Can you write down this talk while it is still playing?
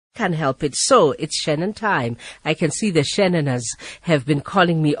can't help it. So it's Shannon time. I can see the Shannoners have been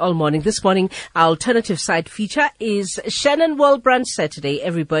calling me all morning. This morning, our alternative side feature is Shannon Waldbrand Saturday,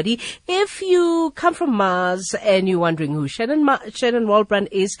 everybody. If you come from Mars and you're wondering who Shannon Waldbrand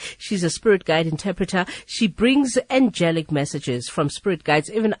is, she's a spirit guide interpreter. She brings angelic messages from spirit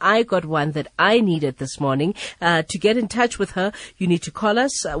guides. Even I got one that I needed this morning. To get in touch with her, you need to call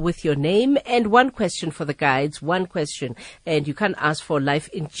us with your name and one question for the guides, one question. And you can't ask for life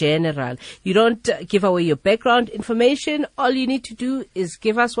in general. You don't give away your background information. All you need to do is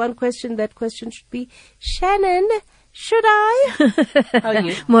give us one question. That question should be, Shannon, should I? How are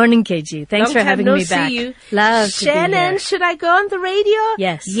you? Morning, KG. Thanks Long for time having no me see back. You. Love Shannon, to be here. should I go on the radio?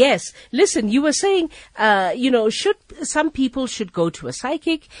 Yes. Yes. Listen, you were saying, some people should go to a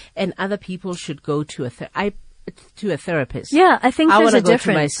psychic and other people should go to a therapist. Yeah, I think there's a want to go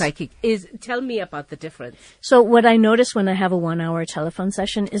difference. to my psychic. Tell me about the difference. So what I notice when I have a 1-hour telephone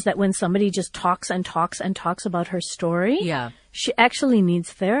session is that when somebody just talks and talks and talks about her story, she actually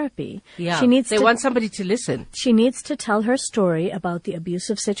needs therapy. Yeah. They want somebody to listen. She needs to tell her story about the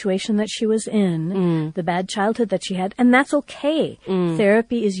abusive situation that she was in, the bad childhood that she had, and that's okay.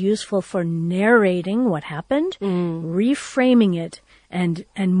 Therapy is useful for narrating what happened, reframing it, and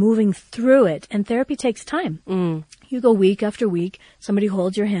moving through it. And therapy takes time. You go week after week, somebody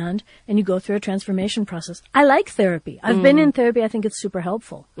holds your hand, and you go through a transformation process. I like therapy. I've been in therapy. I think it's super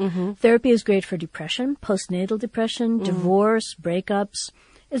helpful. Therapy is great for depression, postnatal depression, divorce, breakups.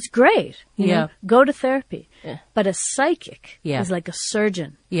 It's great. You know? Go to therapy. Yeah. But a psychic is like a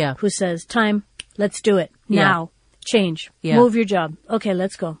surgeon who says, time, let's do it. Now. Change. Move your job. Okay,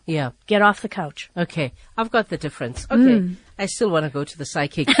 let's go. Get off the couch. Okay. I've got the difference. Okay. I still want to go to the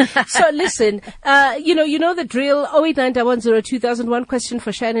psychic. So listen, you know the drill. 089-110-2001 question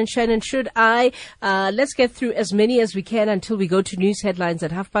for Shannon. Shannon, should I? Let's get through as many as we can until we go to news headlines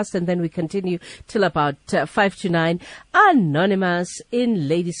at past, and then we continue till about 5 to 9. Anonymous in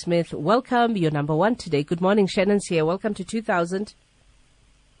Ladysmith. Welcome. You're number one today. Good morning. Shannon's here. Welcome to 2000.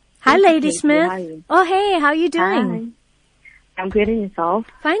 Hi, Ladysmith. Oh, hey, how you doing? Hi. I'm good, and yourself?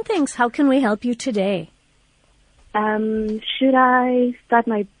 Fine, thanks. How can we help you today? Should I start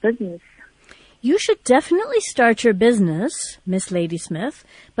my business? You should definitely start your business, Miss Ladysmith,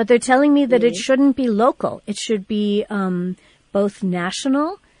 but they're telling me that it shouldn't be local. It should be both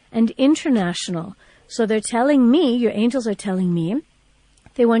national and international. So they're telling me, your angels are telling me,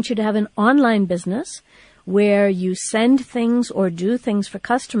 they want you to have an online business where you send things or do things for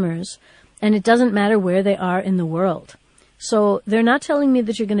customers, and it doesn't matter where they are in the world. So they're not telling me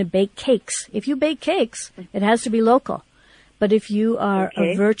that you're going to bake cakes. If you bake cakes, it has to be local. But if you are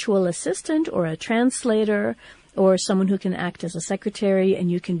a virtual assistant or a translator or someone who can act as a secretary and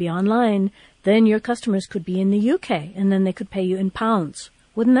you can be online, then your customers could be in the UK, and then they could pay you in pounds.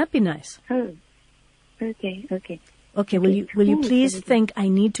 Wouldn't that be nice? Oh, okay. Okay, will you please think I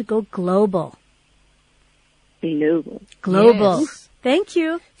need to go global? Global. Yes. Thank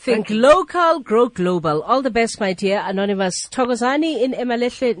you. Think local, grow global. All the best, my dear. Anonymous. Thokozani in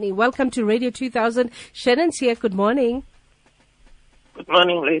Emalahleni. Welcome to Radio 2000. Shannon's here. Good morning. Good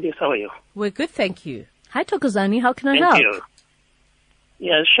morning, ladies. How are you? We're good, thank you. Hi, Thokozani. How can I help? Thank you.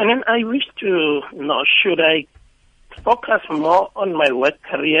 Yeah, Shannon, I wish to know, should I focus more on my work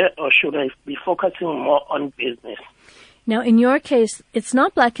career or should I be focusing more on business? Now, in your case, it's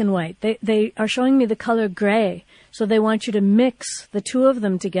not black and white. They are showing me the color gray, so they want you to mix the two of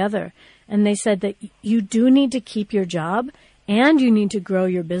them together. And they said that you do need to keep your job and you need to grow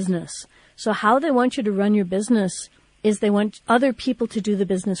your business. So how they want you to run your business is they want other people to do the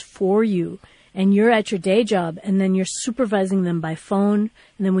business for you. And you're at your day job, and then you're supervising them by phone.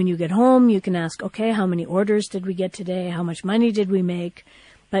 And then when you get home, you can ask, okay, how many orders did we get today? How much money did we make?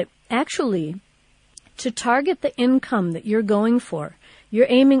 But actually, to target the income that you're going for, you're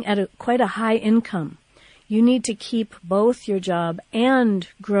aiming at quite a high income. You need to keep both your job and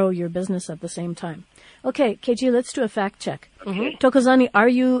grow your business at the same time. Okay, KG, let's do a fact check. Thokozani, are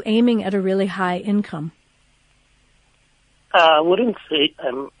you aiming at a really high income? I wouldn't say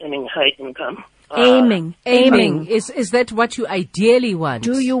I'm earning high income. Aiming. Is that what you ideally want?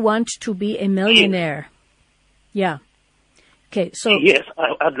 Do you want to be a millionaire? Yeah. Okay, so... Yes,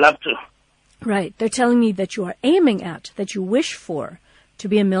 I'd love to. Right. They're telling me that you are aiming at, that you wish for, to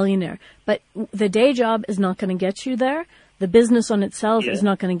be a millionaire. But the day job is not going to get you there. The business on itself is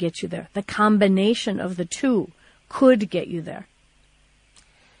not going to get you there. The combination of the two could get you there.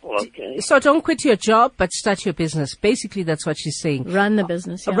 Okay. So don't quit your job, but start your business. Basically, that's what she's saying. Run the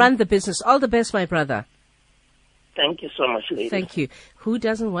business. Yeah. Run the business. All the best, my brother. Thank you so much, lady. Thank you. Who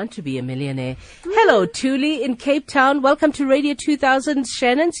doesn't want to be a millionaire? Hello, Thuli in Cape Town. Welcome to Radio 2000.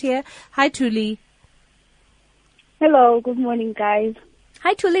 Shannon's here. Hi, Thuli. Hello, good morning, guys.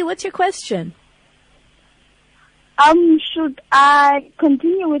 Hi, Thuli. What's your question? Should I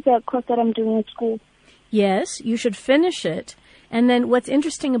continue with the course that I'm doing at school? Yes, you should finish it. And then what's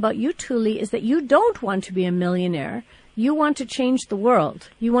interesting about you, Thuli, is that you don't want to be a millionaire. You want to change the world.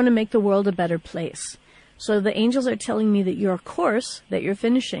 You want to make the world a better place. So the angels are telling me that your course that you're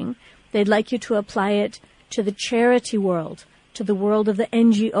finishing, they'd like you to apply it to the charity world, to the world of the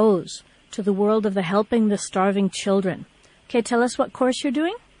NGOs, to the world of the helping the starving children. Okay, tell us what course you're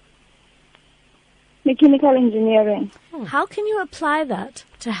doing. Mechanical engineering. How can you apply that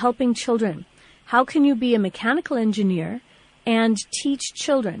to helping children? How can you be a mechanical engineer and teach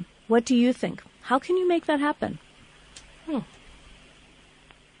children? What do you think? How can you make that happen?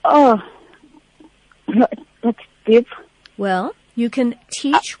 Oh, that's deep. Well, you can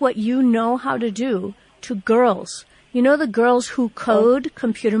teach what you know how to do to girls. You know the girls who code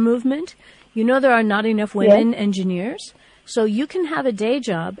computer movement? You know there are not enough women engineers? So you can have a day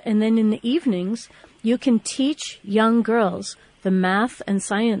job, and then in the evenings, you can teach young girls the math and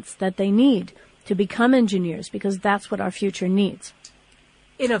science that they need to become engineers, because that's what our future needs.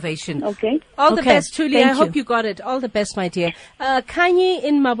 Innovation. Okay. All the Okay, best, Thuli. thank I hope you. you got it. All the best, my dear. Kanye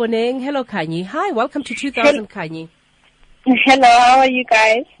in Maboneng. Hello, Kanye. Hi, welcome to 2000, Kanye. Hello, how are you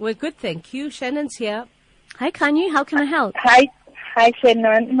guys? We're good, thank you. Shannon's here. Hi, Kanye. How can I help? Hi,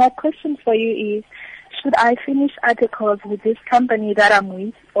 Shannon. My question for you is, should I finish articles with this company that I'm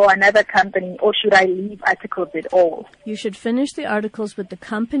with or another company, or should I leave articles at all? You should finish the articles with the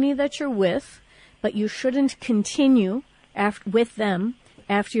company that you're with, but you shouldn't continue with them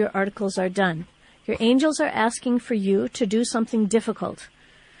after your articles are done. Your angels are asking for you to do something difficult.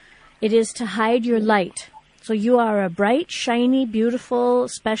 It is to hide your light. So you are a bright, shiny, beautiful,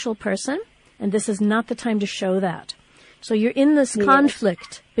 special person, and this is not the time to show that. So you're in this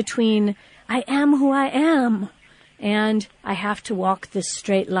conflict between I am who I am and I have to walk this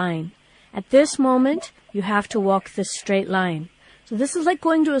straight line. At this moment, you have to walk this straight line. So this is like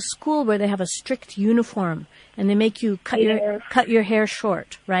going to a school where they have a strict uniform and they make you cut your hair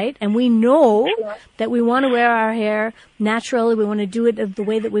short, right? And we know that we want to wear our hair naturally. We want to do it the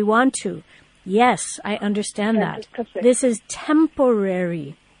way that we want to. Yes, I understand that. This is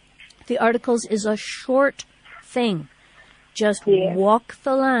temporary. The articles is a short thing. Just walk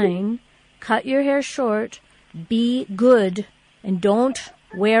the line, cut your hair short, be good, and don't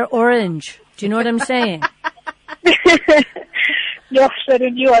wear orange. Do you know what I'm saying? Yes,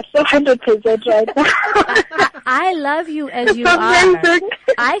 Sharon, you are so 100% right now. I love you as you are.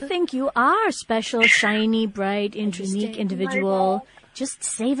 I think you are special, shiny, bright, unique individual. Just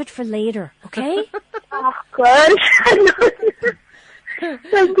save it for later, okay? Oh, God.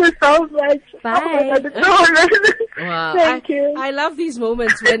 Thank you so much. Bye. Wow. Thank you. I love these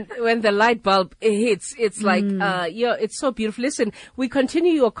moments when the light bulb hits. It's like, it's so beautiful. Listen, we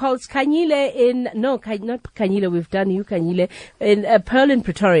continue your calls. Kanyile not Kanyile, we've done you, Kanyile, in Pearl in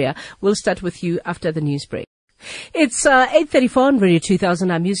Pretoria. We'll start with you after the news break. It's 8:34 on Radio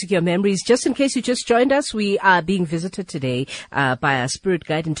 2000, our music, your memories. Just in case you just joined us, we are being visited today by our spirit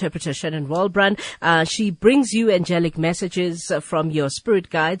guide interpreter, Shannon Walbrand. She brings you angelic messages from your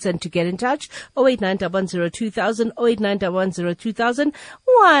spirit guides. And to get in touch, 089-110-2000, 089-110-2000.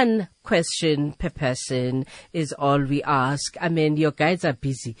 One question per person is all we ask. I mean, your guides are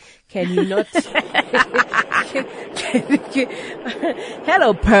busy. Can you not?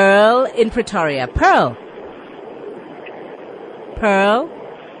 Hello, Pearl in Pretoria. Pearl.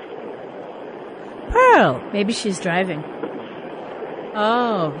 Maybe she's driving.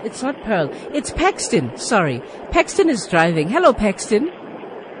 Oh, it's not Pearl. It's Paxton. Sorry. Paxton is driving. Hello, Paxton.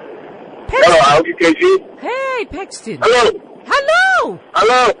 Hello, how you can see? Hey, Paxton. Hello. Hello.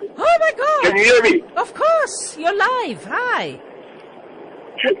 Hello. Oh, my God. Can you hear me? Of course. You're live. Hi.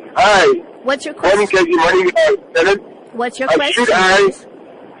 Hi. What's your Morning, question? Casey. Morning, Shannon. What's your question?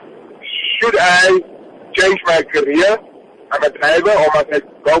 Should I change my career? I'm a driver, or must I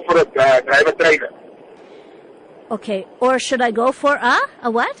go for a driver trainer? Okay, or should I go for a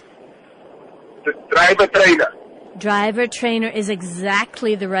what? The driver trainer. Driver trainer is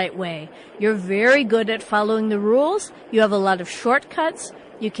exactly the right way. You're very good at following the rules. You have a lot of shortcuts.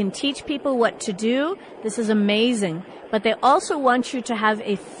 You can teach people what to do. This is amazing. But they also want you to have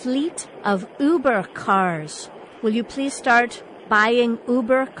a fleet of Uber cars. Will you please start buying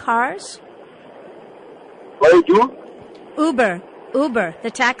Uber cars? Will do? Uber, the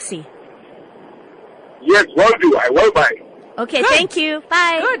taxi. Yes, will do. I will buy. Okay, Good. Thank you.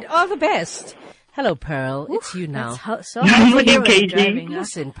 Bye. Good. All the best. Hello, Pearl. It's you now. So hard to hear when you're KG. driving, huh?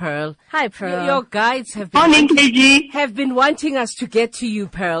 Listen, Pearl. Hi, Pearl. Your guides have Morning, KG. been wanting us to get to you,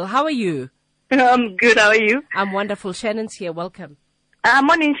 Pearl. How are you? I'm good. How are you? I'm wonderful. Shannon's here. Welcome.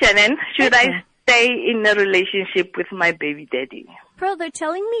 Morning, Shannon. Should I stay in a relationship with my baby daddy? Pearl, they're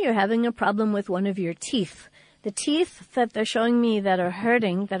telling me you're having a problem with one of your teeth. The teeth that they're showing me that are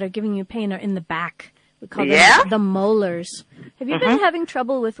hurting, that are giving you pain, are in the back. We call them the molars. Have you been having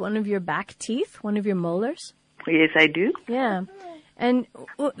trouble with one of your back teeth, one of your molars? Yes, I do. Yeah. And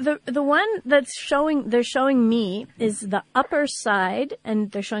the one that's they're showing me is the upper side, and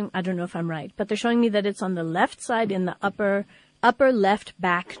they're showing, I don't know if I'm right, but they're showing me that it's on the left side in the upper left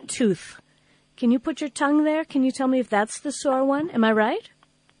back tooth. Can you put your tongue there? Can you tell me if that's the sore one? Am I right?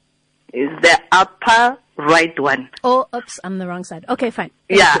 Is the upper right one? Oh, oops, I'm the wrong side. Okay, fine.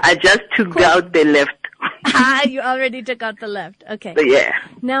 Yeah, I just took out the left. You already took out the left. Okay. Yeah.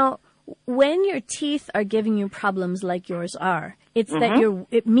 Now, when your teeth are giving you problems like yours are, it's that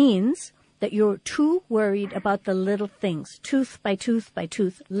it means that you're too worried about the little things, tooth by tooth by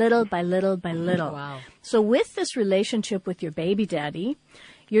tooth, little by little by little. Wow. So with this relationship with your baby daddy,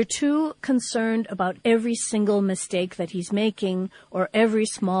 you're too concerned about every single mistake that he's making or every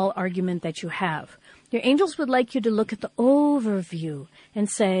small argument that you have. Your angels would like you to look at the overview and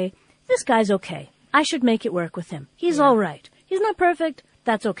say, this guy's okay. I should make it work with him. He's all right. He's not perfect.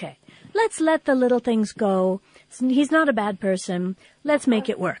 That's okay. Let's let the little things go. He's not a bad person. Let's make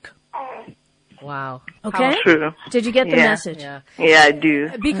it work. Wow. Okay? True. Did you get the message? Yeah. Yeah, I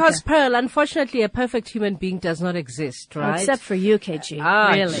do. Because, Pearl, unfortunately, a perfect human being does not exist, right? Except for you, KG.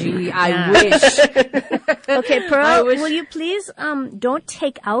 Really. Gee, I wish. Okay, Pearl, will you please don't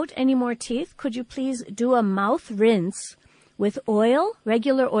take out any more teeth? Could you please do a mouth rinse with oil,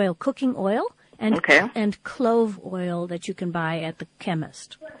 regular oil, cooking oil, and clove oil that you can buy at the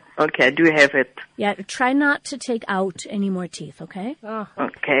chemist? Okay, I do have it. Yeah, try not to take out any more teeth, okay? Oh,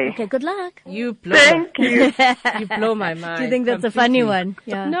 Okay. Okay, good luck. you blow. Thank you. You blow my mind. Do you think that's a funny one?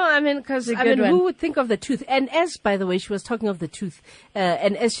 Yeah. No, I mean, because good one. who would think of the tooth? And as, by the way, she was talking of the tooth,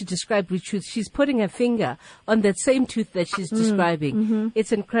 and as she described which tooth, she's putting her finger on that same tooth that she's describing.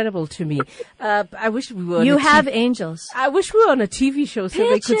 It's incredible to me. I wish we were. You on a have TV angels. I wish we were on a TV show so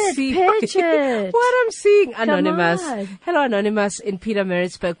they could see Pitch it. what I'm seeing. Anonymous. on. Hello, Anonymous in Peter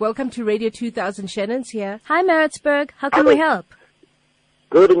Maritzburg. Welcome to Radio 2000. Shannon's here. Hi, Maritzburg. How can we help?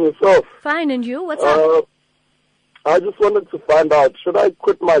 Good, and yourself? Fine, and you? What's up? I just wanted to find out, should I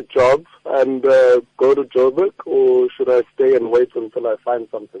quit my job and go to Joburg, or should I stay and wait until I find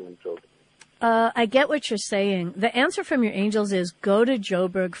something in Joburg? I get what you're saying. The answer from your angels is go to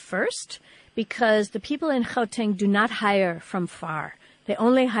Joburg first, because the people in Gauteng do not hire from far. They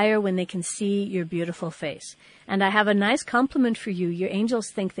only hire when they can see your beautiful face. And I have a nice compliment for you. Your angels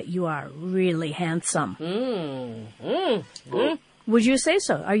think that you are really handsome. Would you say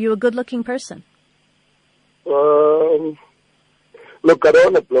so? Are you a good-looking person? Look, I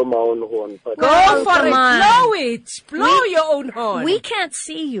don't want to blow my own horn, but Go for come it. on. Blow it. Blow your own horn. We can't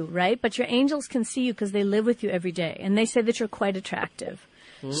see you, right? But your angels can see you because they live with you every day. And they say that you're quite attractive.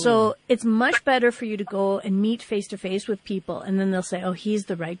 So it's much better for you to go and meet face-to-face with people, and then they'll say, oh, he's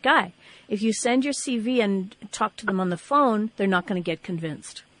the right guy. If you send your CV and talk to them on the phone, they're not going to get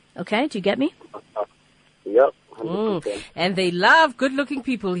convinced. Okay? Do you get me? yep, 100%. And they love good-looking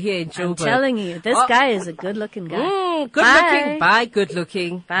people here in Joburg. I'm telling you, this guy is a good-looking guy. Good-looking. Bye,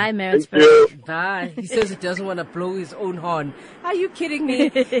 good-looking. Bye, Thank Maritzburg. you. Bye. He says he doesn't want to blow his own horn. Are you kidding me?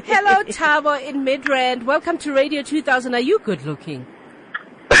 Hello, Tabo in Midrand. Welcome to Radio 2000. Are you good-looking?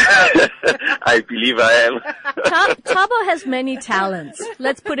 I believe I am. Tabo has many talents.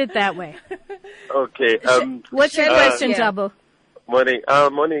 Let's put it that way. Okay. What's your question, Tabo? Morning.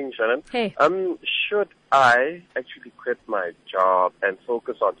 Morning, Shannon. Hey. Should I actually quit my job and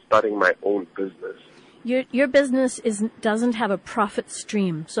focus on starting my own business? Your business doesn't have a profit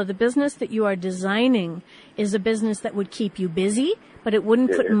stream. So the business that you are designing is a business that would keep you busy, but it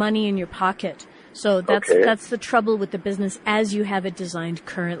wouldn't put money in your pocket. So that's the trouble with the business as you have it designed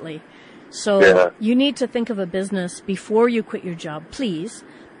currently. So you need to think of a business before you quit your job, please,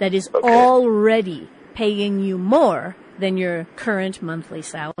 that is already paying you more than your current monthly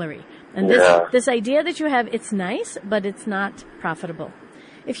salary. And this idea that you have, it's nice, but it's not profitable.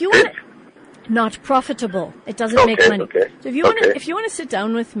 If you want not profitable, it doesn't make money. So if you want to sit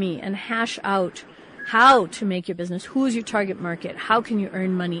down with me and hash out how to make your business, who's your target market, how can you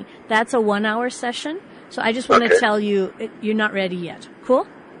earn money, that's a 1-hour session. So I just want to tell you, you're not ready yet. Cool?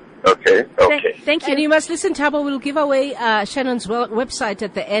 Okay. Thank you. And you must listen, Tabo. We'll give away Shannon's website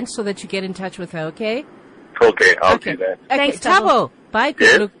at the end so that you get in touch with her, okay? Okay, I'll do that. Okay, Thanks, Thabo. Bye,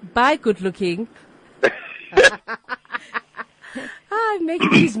 Yes? bye, good looking. I'm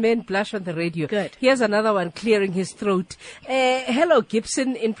making these men blush on the radio. Good. Here's another one clearing his throat. Hello,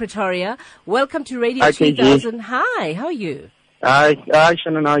 Gibson in Pretoria. Welcome to Radio Hi, 2000. Hi, how are you? Hi,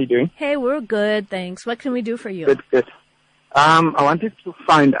 Shannon, how are you doing? Hey, we're good, thanks. What can we do for you? Good. I wanted to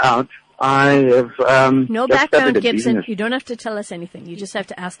find out, I have, No just background, started a Gibson. business. You don't have to tell us anything. You just have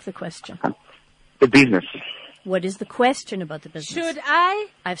to ask the question. The business. What is the question about the business? Should I?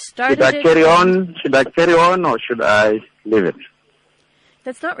 I've Should started I it. carry on? Should I carry on or should I leave it?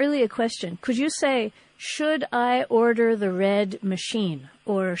 That's not really a question. Could you say, should I order the red machine?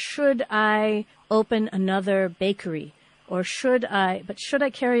 Or should I open another bakery? Or should I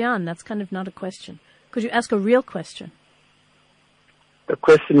carry on? That's kind of not a question. Could you ask a real question? The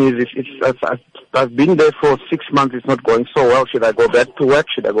question is, I've been there for 6 months, it's not going so well. Should I go back to work?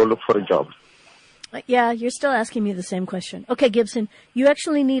 Should I go look for a job? Yeah, you're still asking me the same question. Okay, Gibson, you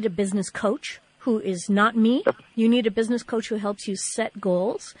actually need a business coach who is not me. You need a business coach who helps you set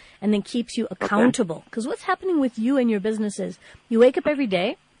goals and then keeps you accountable. Because what's happening with you and your business is you wake up every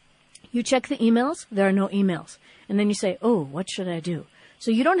day, you check the emails, there are no emails. And then you say, oh, what should I do?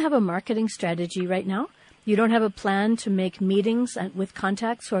 So you don't have a marketing strategy right now. You don't have a plan to make meetings with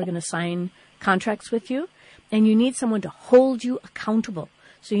contacts who are going to sign contracts with you. And you need someone to hold you accountable.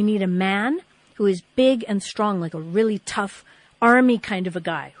 So you need a man who is big and strong, like a really tough army kind of a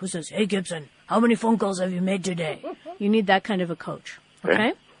guy who says, hey, Gibson, how many phone calls have you made today? You need that kind of a coach.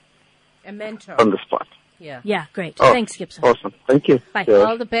 Okay? A mentor. On the spot. Yeah. Yeah, great. Oh, Thanks, Gibson. Awesome. Thank you. Bye. Yeah.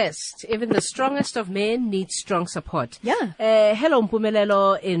 All the best. Even the strongest of men need strong support. Yeah. Hello,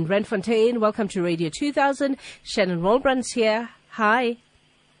 Mpumelelo in Randfontein. Welcome to Radio 2000. Shannon Wolbrand's here. Hi.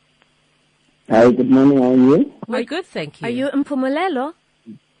 Hi, good morning. How are you? We're good, thank you. Are you Mpumelelo?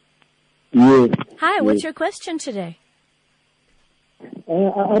 Yes. Hi, what's your question today?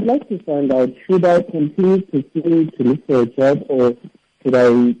 I'd like to find out, should I continue to look for a job or should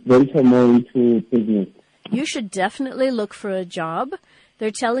I venture more into business? You should definitely look for a job. They're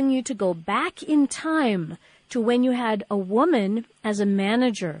telling you to go back in time to when you had a woman as a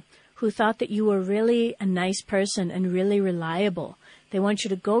manager who thought that you were really a nice person and really reliable. They want you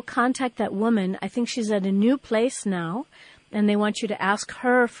to go contact that woman. I think she's at a new place now, and they want you to ask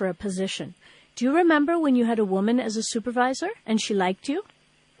her for a position. Do you remember when you had a woman as a supervisor and she liked you?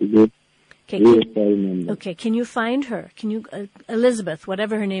 Yes. Okay, Yes, I remember. Okay, can you find her? Can you, Elizabeth,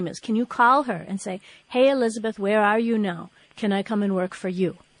 whatever her name is, can you call her and say, hey, Elizabeth, where are you now? Can I come and work for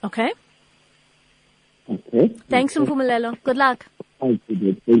you? Okay? Okay. Thanks, Mpumelelo. Good luck. Thank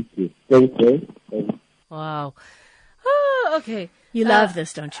you. Thank you. Thank you. Wow. Oh, okay. You love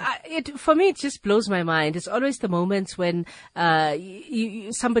this, don't you? For me, it just blows my mind. It's always the moments when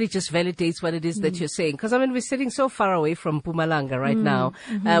somebody just validates what it is that you're saying. Because, I mean, we're sitting so far away from Mpumalanga right now,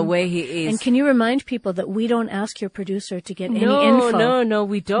 where he is. And can you remind people that we don't ask your producer to get any info? No,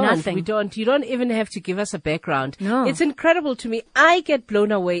 we don't. Nothing. We don't. You don't even have to give us a background. No. It's incredible to me. I get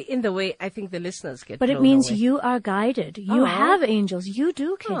blown away in the way I think the listeners get But blown it means away. you are guided. You have angels. You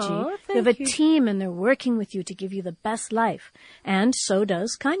do, KG. Aw, You have a thank you. team and they're working with you to give you the best life. And so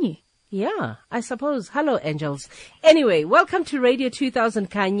does Kanye. Yeah, I suppose. Hello, angels. Anyway, welcome to Radio 2000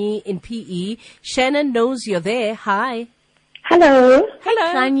 Kanye in PE. Shannon knows you're there. Hi. Hello.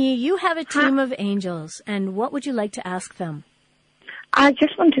 Hello. Kanye, you have a team of angels. And what would you like to ask them? I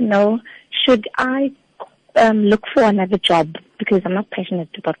just want to know, should I look for another job because I'm not passionate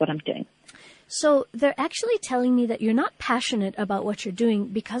about what I'm doing? So they're actually telling me that you're not passionate about what you're doing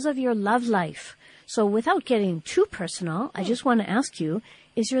because of your love life. So without getting too personal, I just want to ask you,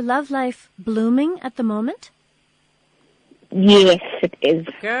 is your love life blooming at the moment? Yes, it is.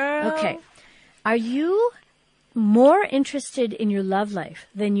 Girl. Okay. Are you more interested in your love life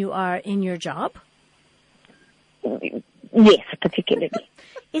than you are in your job? Yes, particularly.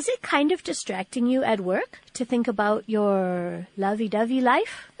 Is it kind of distracting you at work to think about your lovey-dovey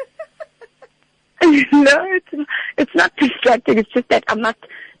life? No, it's not distracting. It's just that I'm not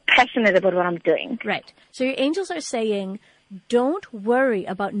passionate about what I'm doing. Right. So your angels are saying, don't worry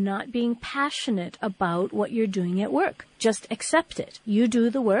about not being passionate about what you're doing at work. Just accept it. You do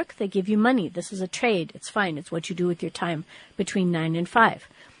the work. They give you money. This is a trade. It's fine. It's what you do with your time between 9 and 5.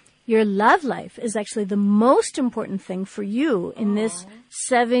 Your love life is actually the most important thing for you in this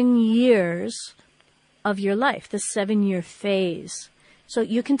 7 years of your life, this 7-year phase. So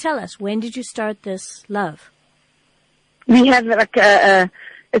you can tell us, when did you start this love? We have like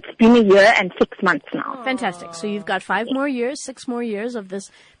It's been a year and 6 months now. Fantastic. So you've got 5 more years, 6 more years of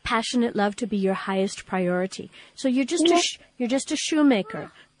this passionate love to be your highest priority. So you're just you're just a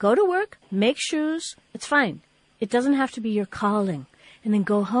shoemaker. Go to work, make shoes. It's fine. It doesn't have to be your calling. And then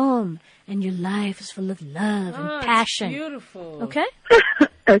go home, and your life is full of love and passion. It's beautiful. Okay?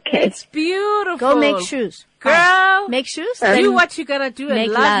 Okay. It's beautiful. Go make shoes. Girl. Make shoes. Do what you gotta do and Make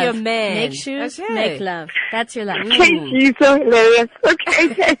love love. your man. Make shoes. Okay. Make love. That's your life. Thank you, so hilarious. Okay,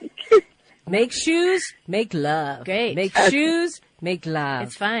 thank you. Make shoes, make love. Great. Make shoes, make love.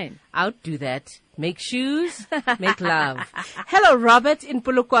 It's fine. Outdo that. Make shoes, make love. Hello, Robert in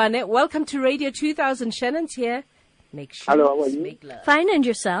Polokwane. Welcome to Radio 2000. Shannon's here. Make shoes, Hello, how are you? make love. Fine, and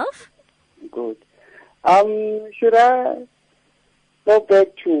yourself? Good. Should I go back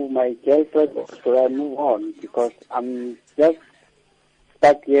to my girlfriend or should I move on? Because I'm just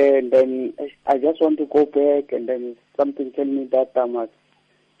stuck here and then I just want to go back and then something tell me that I must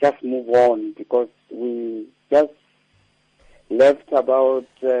just move on because we just left about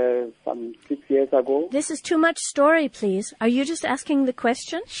some 6 years ago. This is too much story, please. Are you just asking the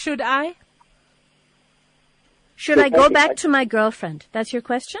question? Should I? Should I go back to my girlfriend? That's your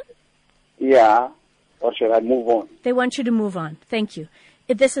question? Yeah. Or should I move on? They want you to move on. Thank you.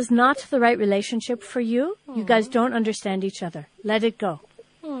 If this is not the right relationship for you, you guys don't understand each other. Let it go.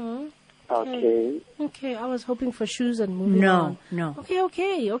 Okay. Okay, I was hoping for shoes and moving on. No.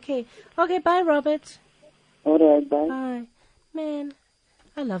 Okay, bye, Robert. All right, bye. Bye. Man,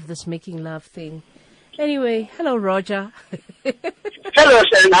 I love this making love thing. Anyway, hello, Roger. Hello,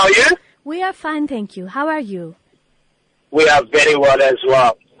 Shannon. How are you? We are fine, thank you. How are you? We are very well as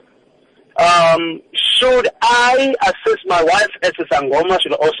well. Should I assist my wife as a Sangoma?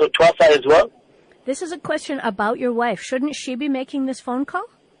 Should I also trust her as well? This is a question about your wife. Shouldn't she be making this phone call?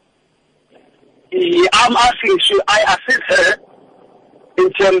 Yeah, I'm asking, should I assist her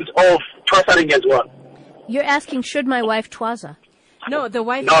in terms of trusting as well? You're asking, should my wife twaza? No, the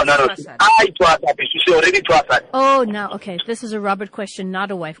wife No. trust her. I trust her. She already trusts her. Oh, no. Okay, this is a Robert question,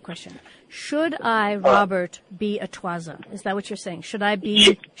 not a wife question. Should I, Robert, be a twaza? Is that what you're saying? Should I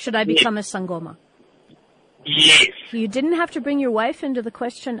become a Sangoma? Yes. You didn't have to bring your wife into the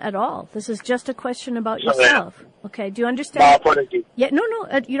question at all. This is just a question about yourself. Okay, do you understand? My apology. Yeah, no,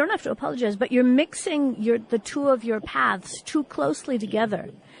 you don't have to apologize, but you're mixing the two of your paths too closely together.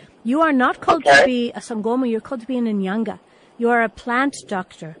 You are not called to be a Sangoma, you're called to be an Nyanga. You are a plant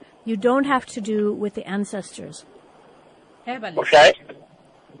doctor. You don't have to do with the ancestors. Herbalist. Okay.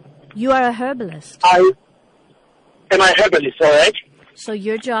 You are a herbalist. Am I herbalist, all right? So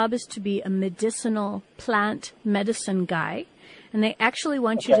your job is to be a medicinal plant medicine guy, and they actually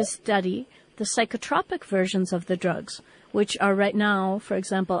want you to study the psychotropic versions of the drugs, which are right now, for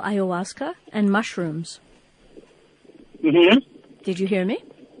example, ayahuasca and mushrooms. Mm-hmm. Did you hear me?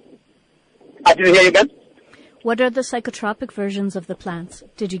 I didn't hear you, Ben. What are the psychotropic versions of the plants?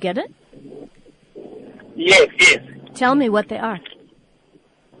 Did you get it? Yes. Tell me what they are.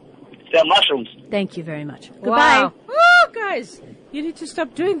 They're mushrooms. Thank you very much. Goodbye. Wow. Oh, guys, you need to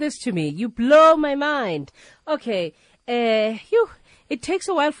stop doing this to me. You blow my mind. Okay, it takes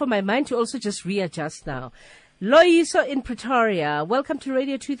a while for my mind to also just readjust now. Loyiso in Pretoria, welcome to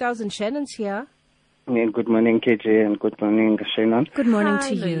Radio 2000. Shannon's here. Good morning, KJ, and good morning, Shannon. Good morning Hi,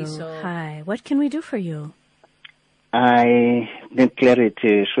 to you. Loyiso. Hi. What can we do for you? I need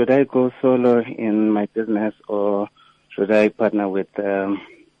clarity. Should I go solo in my business, or should I partner with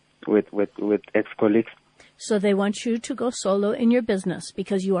ex-colleagues? So they want you to go solo in your business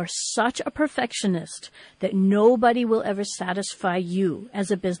because you are such a perfectionist that nobody will ever satisfy you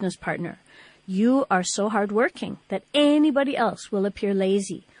as a business partner. You are so hardworking that anybody else will appear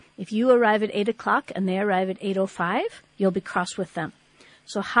lazy. If you arrive at 8 o'clock and they arrive at 8:05, you'll be cross with them.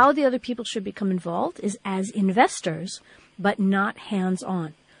 So how the other people should become involved is as investors, but not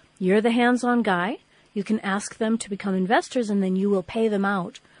hands-on. You're the hands-on guy. You can ask them to become investors and then you will pay them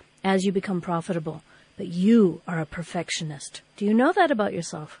out as you become profitable. But you are a perfectionist. Do you know that about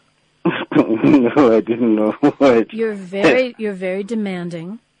yourself? No, I didn't know. You're very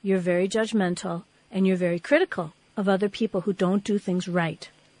demanding, you're very judgmental, and you're very critical of other people who don't do things right.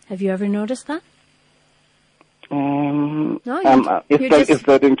 Have you ever noticed that? It's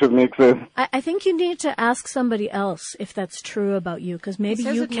starting to make sense. I think you need to ask somebody else if that's true about you, because maybe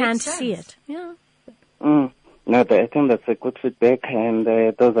you can't see it. Yeah. No, I think that's a good feedback, and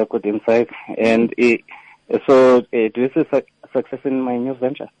those are good insights. And do you see success in my new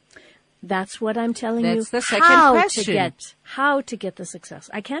venture? That's what I'm telling you. That's the second question. How to get the success.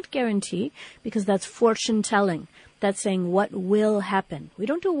 I can't guarantee, because that's fortune telling. That's saying what will happen. We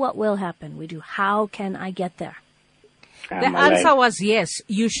don't do what will happen. We do how can I get there. The answer was yes.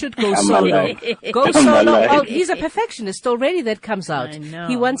 You should go solo. Go I'm solo. alive. Oh, he's a perfectionist already. That comes out. I know.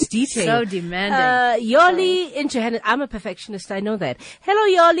 He wants detail. So demanding. Yoli in Johannesburg. I'm a perfectionist. I know that. Hello,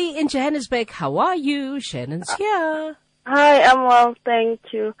 Yoli in Johannesburg. How are you? Shannon's here. Hi, I'm well, thank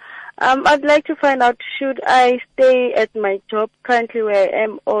you. I'd like to find out, should I stay at my job currently where I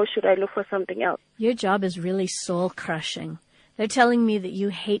am, or should I look for something else? Your job is really soul-crushing. They're telling me that you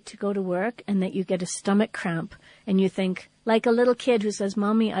hate to go to work and that you get a stomach cramp and you think, like a little kid who says,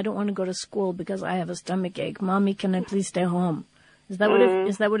 Mommy, I don't want to go to school because I have a stomach ache. Mommy, can I please stay home? Is that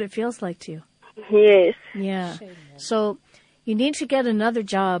what it feels like to you? Yes. Yeah. So you need to get another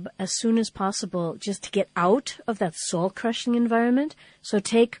job as soon as possible just to get out of that soul-crushing environment. So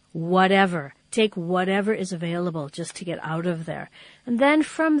take whatever is available just to get out of there. And then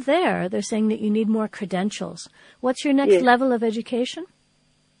from there, they're saying that you need more credentials. What's your next level of education?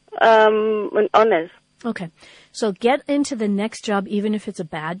 An honors. Okay. So get into the next job, even if it's a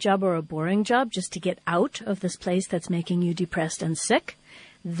bad job or a boring job, just to get out of this place that's making you depressed and sick.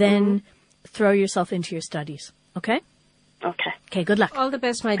 Then throw yourself into your studies. Okay? Okay. Okay, good luck. All the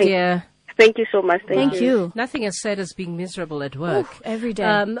best, my dear. Thank you so much. Thank you. Nothing as sad as being miserable at work. Every day.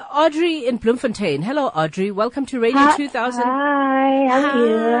 Audrey in Bloemfontein. Hello, Audrey. Welcome to Radio 2000. Hi, how are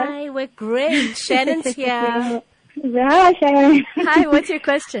you? Hi, we're great. Shannon's here. Yeah, Shannon. Hi, what's your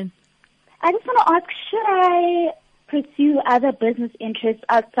question? I just want to ask, should I pursue other business interests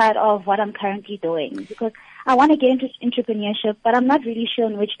outside of what I'm currently doing? Because I want to get into entrepreneurship, but I'm not really sure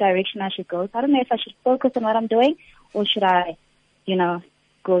in which direction I should go. So I don't know if I should focus on what I'm doing or should I,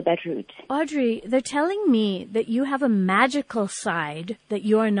 go that route. Audrey, they're telling me that you have a magical side that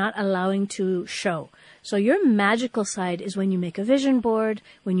you are not allowing to show. So your magical side is when you make a vision board,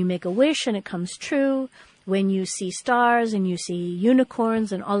 when you make a wish and it comes true, when you see stars and you see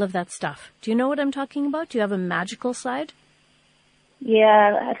unicorns and all of that stuff. Do you know what I'm talking about? Do you have a magical side?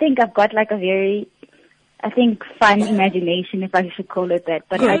 Yeah, I think I've got like a very, fun imagination, if I should call it that.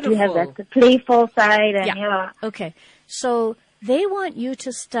 But I do have that, the playful side and yeah. Okay. So they want you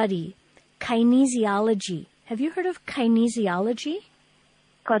to study kinesiology. Have you heard of kinesiology?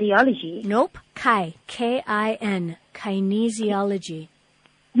 Cardiology? Nope. K-I-N, kinesiology.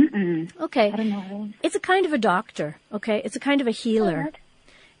 Okay. I don't know. It's a kind of a doctor, okay? It's a kind of a healer. Right.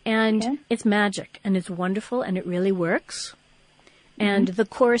 And it's magic, and it's wonderful, and it really works. And the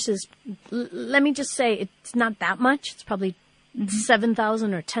course is, let me just say, it's not that much. It's probably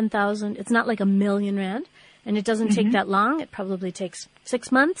 7,000 or 10,000. It's not like R1 million. And it doesn't take that long. It probably takes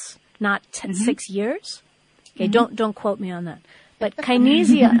 6 months, not 6 years. Okay, don't quote me on that. But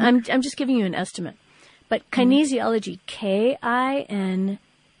I'm just giving you an estimate. But kinesiology, K-I-N-E-S,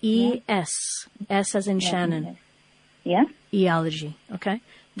 S as in Shannon. Yeah. Eology, okay?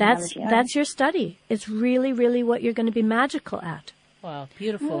 That's your study. It's really, really what you're going to be magical at. Wow,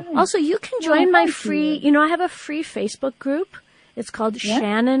 beautiful. Also, you can join my free, I have a free Facebook group. It's called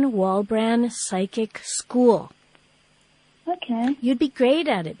Shannon Walbrand Psychic School. Okay. You'd be great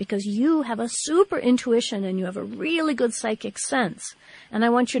at it because you have a super intuition and you have a really good psychic sense. And I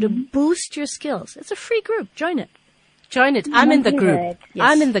want you to boost your skills. It's a free group. Join it. Join it. I'm in the group. Yes.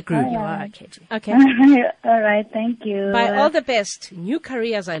 I'm in the group. You are, KG. Okay. All right, thank you. By all the best. New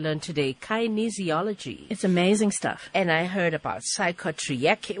careers I learned today. Kinesiology. It's amazing stuff. And I heard about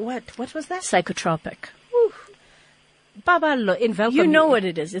psychotriac. What was that? Psychotropic. Babalo in Velcome. You know what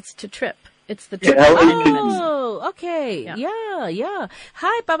it is. It's to trip. It's the trip. Oh, okay. Yeah.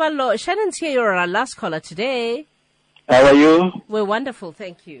 Hi, Babalo. Shannon's here. You're our last caller today. How are you? We're wonderful.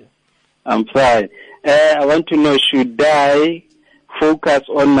 Thank you. I'm fine. I want to know, should I focus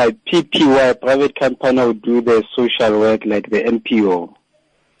on my PPY, private company, or do the social work like the NPO?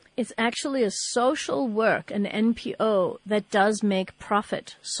 It's actually a social work, an NPO, that does make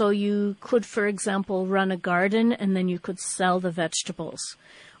profit. So you could, for example, run a garden and then you could sell the vegetables.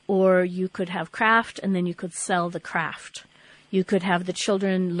 Or you could have craft and then you could sell the craft. You could have the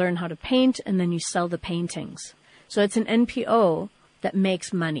children learn how to paint and then you sell the paintings. So it's an NPO that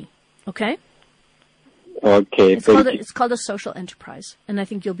makes money. Okay? Okay. It's called a social enterprise, and I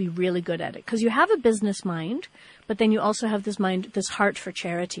think you'll be really good at it because you have a business mind, but then you also have this heart for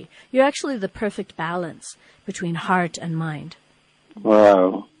charity. You're actually the perfect balance between heart and mind.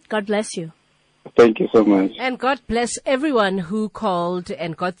 Wow. God bless you. Thank you so much. And God bless everyone who called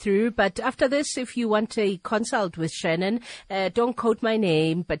and got through. But after this, if you want a consult with Shannon, don't quote my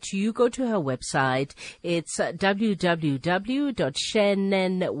name, but you go to her website. It's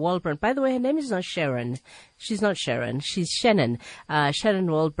www.shannonwalbrand. By the way, her name is not Sharon. She's not Sharon. She's Shannon.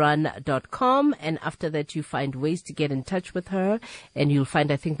 ShannonWaldbrun.com. And after that, you find ways to get in touch with her. And you'll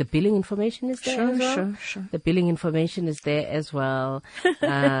find, I think, the billing information is there as well. Sure. The billing information is there as well.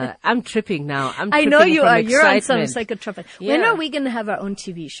 I'm tripping now. I know you are. Excitement. You're on some psychotropic. Yeah. When are we going to have our own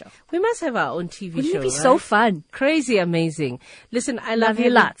TV show? We must have our own TV Wouldn't show. it be so fun? Crazy, amazing. Listen, I Love you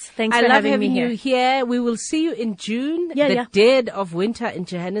lots. Thanks for having me here. you here. We will see you in June, the dead of winter in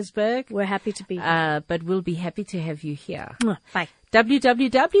Johannesburg. We're happy to be here. But we'll be happy to have you here. Bye.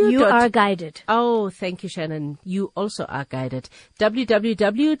 You are guided. Oh, thank you, Shannon. You also are guided.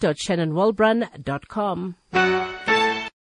 www.shannonwaldbrun.com.